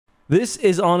This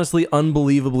is honestly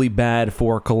unbelievably bad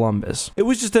for Columbus. It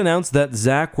was just announced that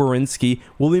Zack Werenski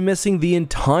will be missing the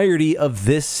entirety of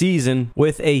this season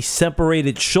with a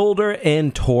separated shoulder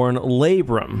and torn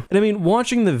labrum. And I mean,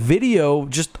 watching the video,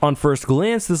 just on first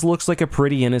glance, this looks like a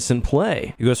pretty innocent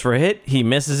play. He goes for a hit, he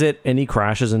misses it, and he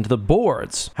crashes into the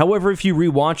boards. However, if you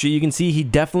rewatch it, you can see he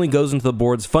definitely goes into the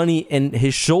boards funny, and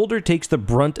his shoulder takes the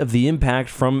brunt of the impact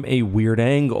from a weird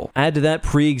angle. Add to that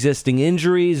pre-existing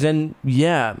injuries, and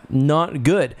yeah, not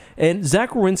good. And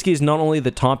Zack Werenski is not only the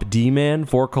top D-man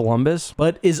for Columbus,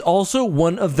 but is also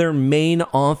one of their main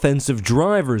offensive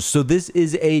drivers. So this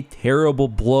is a terrible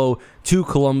blow to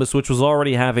Columbus, which was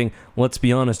already having, let's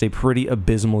be honest, a pretty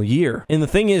abysmal year. And the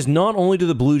thing is, not only do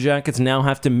the Blue Jackets now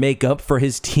have to make up for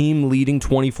his team leading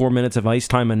 24 minutes of ice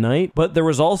time a night, but there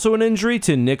was also an injury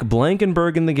to Nick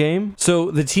Blankenburg in the game. So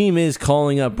the team is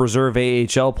calling up reserve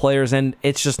AHL players, and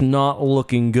it's just not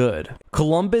looking good.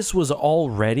 Columbus was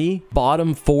already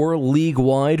bottom 4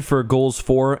 league-wide for goals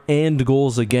for and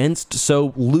goals against,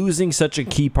 so losing such a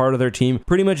key part of their team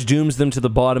pretty much dooms them to the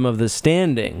bottom of the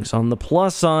standings. On the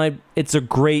plus side, it's a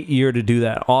great year to do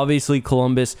that. Obviously,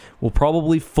 Columbus will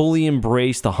probably fully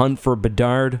embrace the hunt for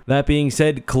Bedard. That being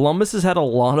said, Columbus has had a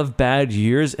lot of bad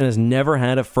years and has never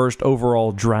had a first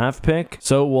overall draft pick,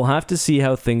 so we'll have to see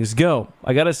how things go.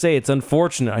 I gotta say, it's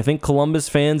unfortunate. I think Columbus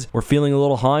fans were feeling a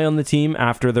little high on the team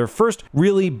after their first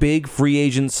really big free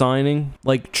agent signing,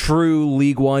 like true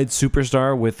league-wide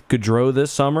superstar with Gaudreau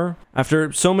this summer.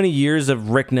 After so many years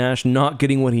of Rick Nash not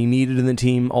getting what he needed in the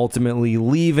team, ultimately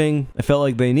leaving, I felt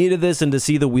like they needed this, and to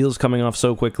see the wheels coming off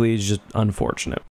so quickly is just unfortunate.